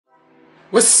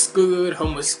What's good,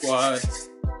 Homo Squad?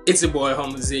 It's your boy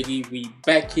Homo Ziggy. We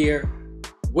back here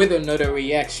with another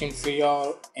reaction for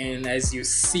y'all, and as you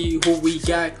see who we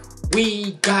got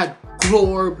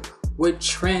Glorb with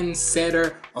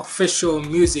Trendsetter official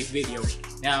music video.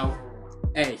 Now,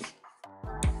 hey,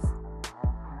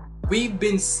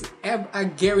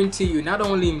 I guarantee you, not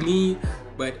only me,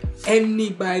 but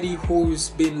anybody who's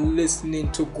been listening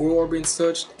to Glorb and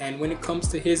such, and when it comes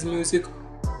to his music,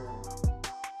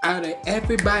 out of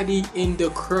everybody in the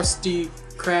Krusty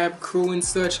Krab crew and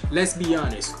such, let's be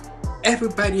honest,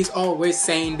 everybody's always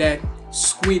saying that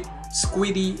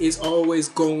Squiddy is always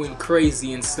going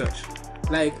crazy and such.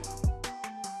 Like,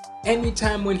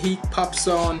 anytime when he pops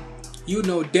on, you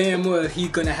know damn well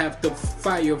he's gonna have the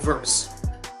fire verse.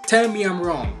 Tell me I'm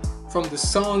wrong. From the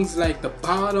songs like the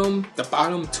bottom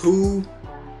two,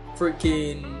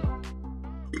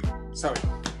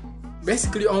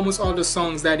 basically almost all the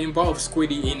songs that involve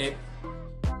Squiddy in it,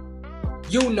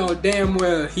 you know damn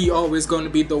well he always gonna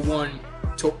be the one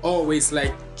to always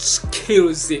like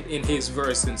kills it in his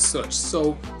verse and such.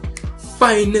 So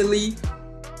finally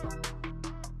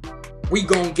we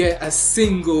gonna get a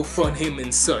single from him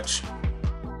and such,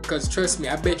 cause trust me,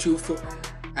 I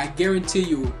guarantee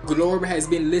you Glorb has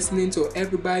been listening to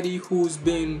everybody who's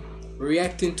been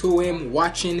reacting to him,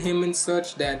 watching him and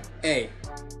such, that hey,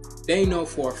 they know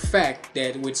for a fact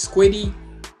that with Squiddy,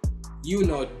 you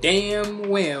know damn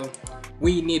well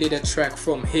we needed a track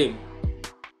from him,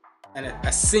 and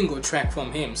a single track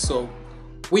from him. So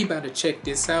we about to check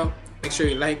this out. Make sure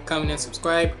you like, comment, and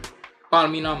subscribe. Follow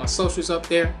me on all my socials up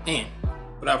there, and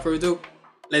without further ado,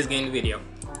 let's get in the video.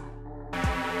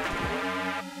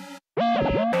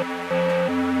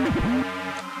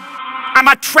 I'm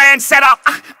a trendsetter,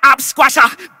 I'm squasher,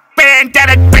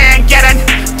 bandana, band getting,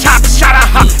 top shutter,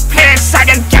 pan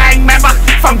sagging gang member,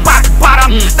 from rock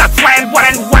bottom, the trend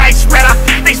wooden waist ritter.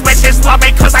 These bitches love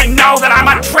me cause I know that I'm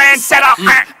a trendsetter,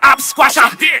 I'm squasher,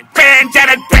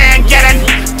 bandana, band getting,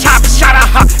 top shutter,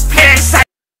 pan sagging.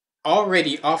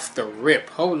 Already off the rip,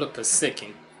 hold up a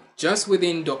second. Just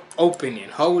within the opening,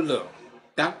 hold up.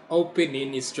 That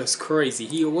opening is just crazy.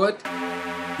 He what?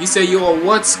 You say you're a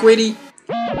what, Squiddy?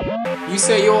 You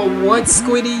say you're a what,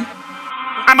 Squiddy?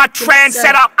 I'm a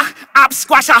trendsetter, I'm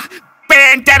squasher,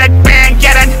 bandana, band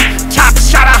getting, top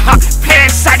shutter, pan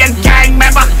sagging gang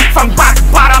member, from rock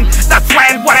bottom, the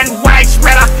clan wooden waist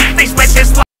ritter. These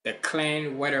bitches love the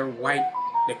clan weather white.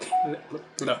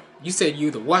 Look, you said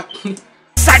you the what?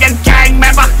 sagging gang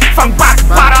member, from rock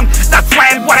bottom, the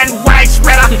clan wooden waist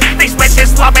ritter. These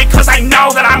bitches love me cause I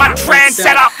know that I'm a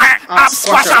trendsetter, I'm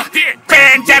squasher,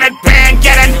 bandana, band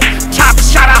getting, top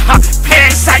shutter,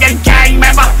 pan sagging gang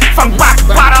member, from rock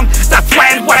bottom, the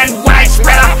clan wooden waist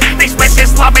ritter. These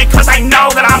bitches love me cause I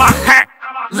know that I'm a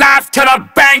laugh to the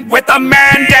bank with a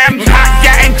man damn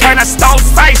yeah, and turn a stone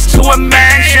face to a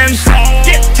mansion.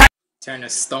 Turn a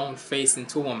stone face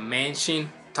into a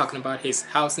mansion. Talking about his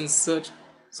house and such.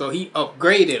 So he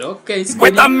upgraded, okay, Squiddy.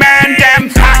 With a man damn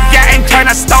yeah, and turn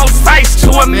a stone face to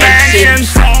a mansion.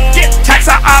 Tax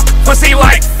her up, pussy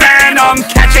like Phantom,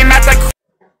 catch him at the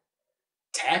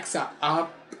Tax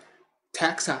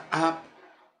her up,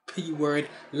 P-word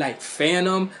like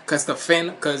Phantom, cause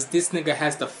this nigga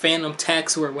has the Phantom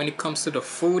tax where when it comes to the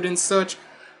food and such.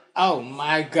 Oh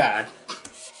my god.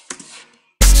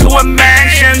 To a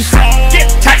mansion,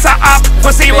 tax her up,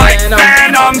 pussy like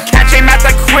Phantom, catch him at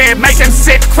the crib, make him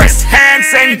sit Chris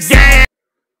Hansen, yeah.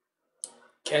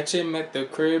 Catch him at the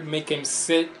crib, make him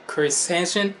sit Chris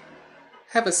Hansen.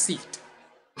 Have a seat.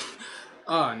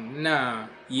 Oh nah,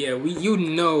 yeah, you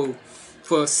know,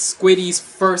 for Squiddy's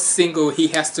first single, he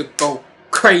has to go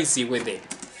crazy with it.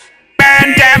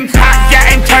 Man damn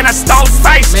yeah, and turn a stone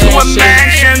face to a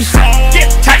mansion.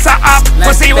 Tax her up,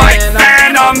 pussy like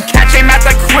Phantom, catch him at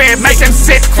the crib, make him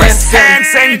sit Chris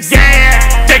Hansen,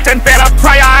 yeah. Addicted better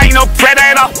prayer, I ain't no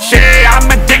predator, yeah. I'm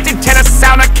addicted to the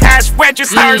sound of cash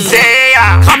registers,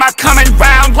 yeah. I'm coming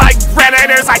round like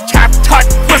predators, I cap cut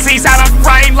pussies out of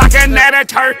frame like an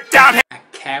editor down here. A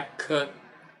cap cut.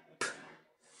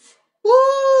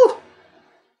 Woo!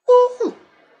 Woo!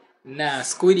 Nah,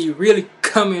 Squiddy really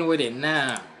coming with it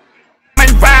now.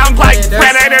 Coming round like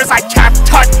predators, I cap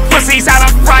cut pussies out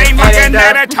of frame like an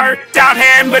editor down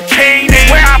here in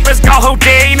bikini. Where uppers go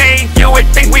Houdini, you would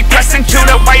think we pressing Q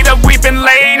the way that we've been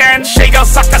leaning. She go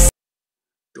suck us.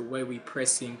 The way we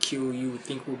pressing Q, you would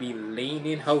think we'll be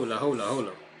leaning. Hold up. Hold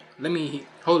up.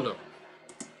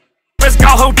 Go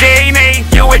Houdini,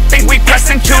 you would think we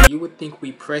pressing Q. You would think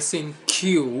we pressing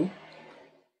Q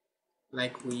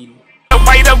like we. The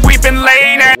way that we've been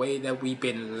leaning. The way that we've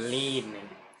been leaning.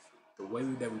 The way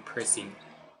that we pressing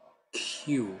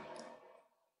Q.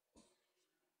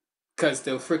 Cause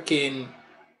the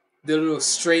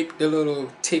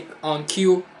little tick on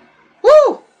cue.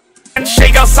 Woo! And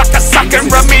she goes suckin',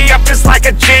 rub me up just like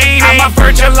a genie. I'm a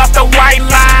virgin off the white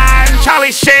line.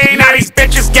 Charlie Sheen, now these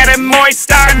bitches getting moist,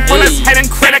 starting full his head and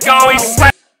critical. He's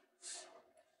sweat.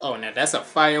 Oh, now that's a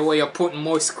fire way of putting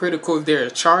moist critical there,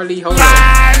 Charlie. Hold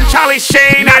on. Charlie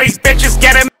Sheen, now these bitches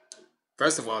getting.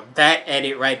 First of all, that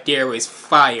edit right there is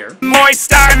fire. Moist,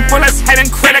 starting full his head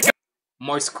and critical.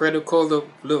 Moist critical, the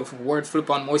little word flip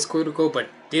on moist critical, but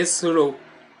this little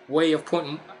way of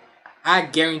putting, I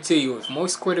guarantee you, if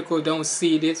moist critical don't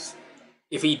see this,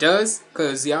 if he does,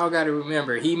 because y'all gotta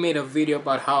remember, he made a video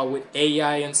about how with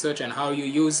AI and such and how you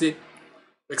use it,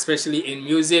 especially in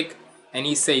music, and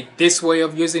he said this way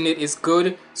of using it is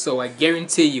good, so I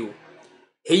guarantee you,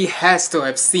 he has to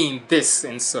have seen this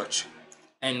and such.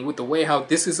 And with the way how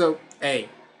this is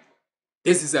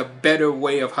this is a better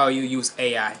way of how you use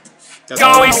AI.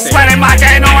 Going sweating like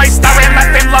an oyster and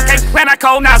left him looking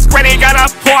clinical. Now SQUIDDY got a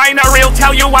pointer, he'll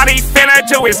tell you what he finna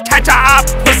do is catch her up.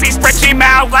 Pussy stretch him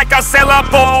out like a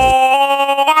syllable.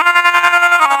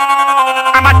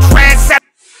 I'm a trendsetter.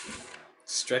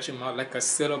 Stretch him out like a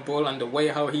syllable, and the way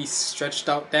how he stretched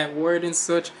out that word and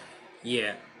such.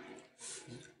 Yeah.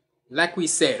 Like we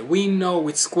said, we know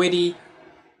with SQUIDDY,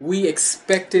 we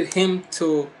expected him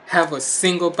to have a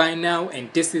single by now,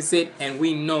 and this is it, and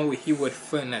we know he would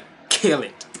finna kill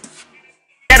it.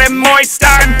 Getting moist,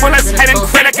 starting full his head and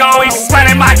critical. He's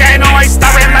sweating like an oyster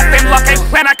and left him looking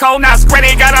clinical. Now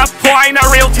SQUIDDY got a pointer,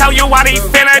 he'll tell you what he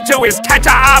finna do is catch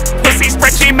her up. Pussy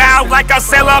stretch him out like a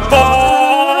syllable.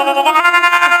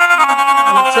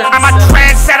 I'm a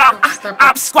trendsetter,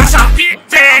 I'm squasher.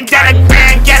 Bang, get it,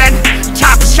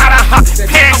 chop, shutter,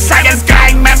 pig seconds,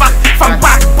 gang member from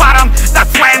rock bottom. The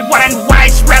trend wouldn't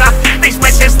waste redder. These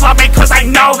bitches love me cause I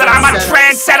know that I'm a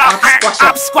trendsetter.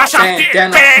 I'm squasher,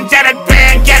 bang, get it,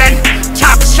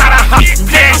 chop, shutter,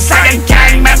 pig second,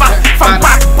 gang member from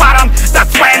rock bottom. The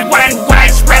trend wouldn't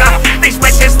waste redder. These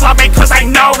bitches love me cause I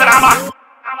know that I'm a.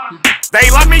 They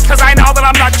love me cause I know that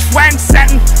I'm the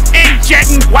trend-setting,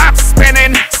 injetting, wop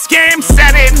spinning, scheme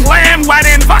setting, lamb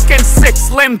wedding, fucking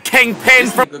six limb kingpin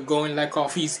from going like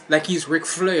off, he's Ric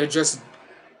Flair, just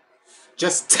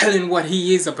telling what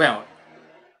he is about.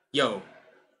 Yo,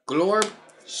 Glorb,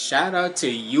 shout out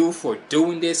to you for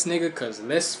doing this, nigga, cause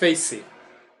let's face it,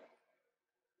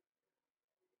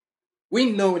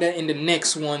 we know that in the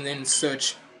next one and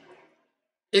such,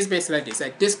 it's basically like this.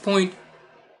 At this point,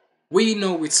 we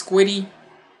know with SQUIDDY,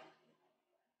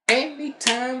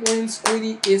 anytime when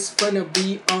SQUIDDY is gonna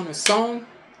be on a song,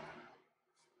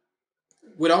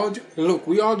 with all look,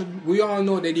 we all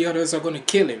know that the others are gonna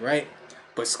kill it, right?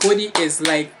 But SQUIDDY is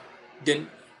like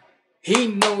he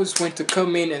knows when to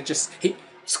come in and just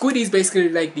SQUIDDY is basically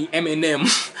like the Eminem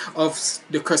of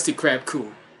the Krusty Krab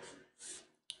crew.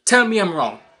 Tell me I'm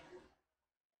wrong.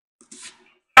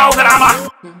 Know that I'm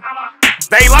a.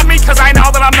 They love me cause I know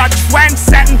that I'm the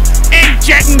trend-setting,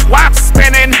 injetting, wop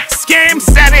spinning, scheme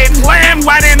setting, lamb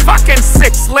wedding, fucking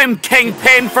six limb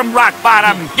kingpin from rock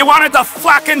bottom. You wanted the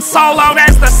fucking solo,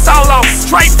 there's the solo,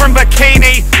 straight from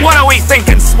Bikini. What are we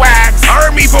thinking, swags?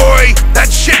 Army boy,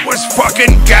 that shit was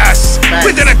fucking gas.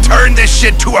 We're gonna turn this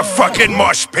shit to a fucking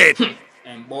mosh pit.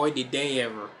 And boy did they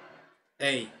ever.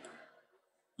 Hey,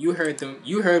 you heard them.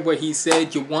 You heard what he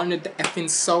said. You wanted the effing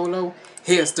solo?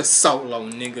 Here's the solo,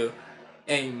 nigga.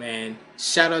 Hey man,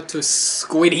 shout out to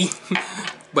SQUIDDY.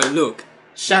 But look,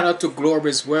 shout out to Glorb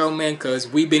as well, man, cause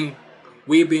we've been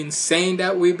saying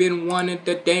that we've been wanting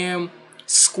the damn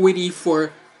SQUIDDY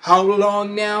for how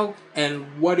long now?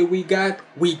 And what do we got?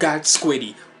 We got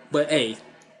SQUIDDY. But hey,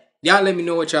 y'all let me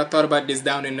know what y'all thought about this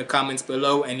down in the comments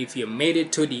below. And if you made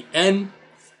it to the end,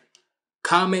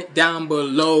 comment down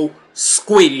below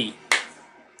SQUIDDY.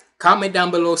 Comment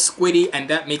down below SQUIDDY, and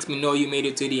that makes me know you made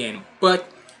it to the end. But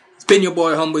it's been your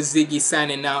boy Humble Ziggy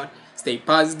signing out. Stay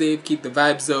positive, keep the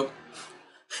vibes up.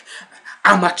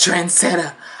 I'm a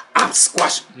trendsetter. I'm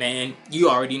squash. Man, you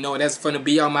already know that's gonna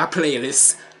be on my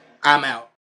playlist. I'm out.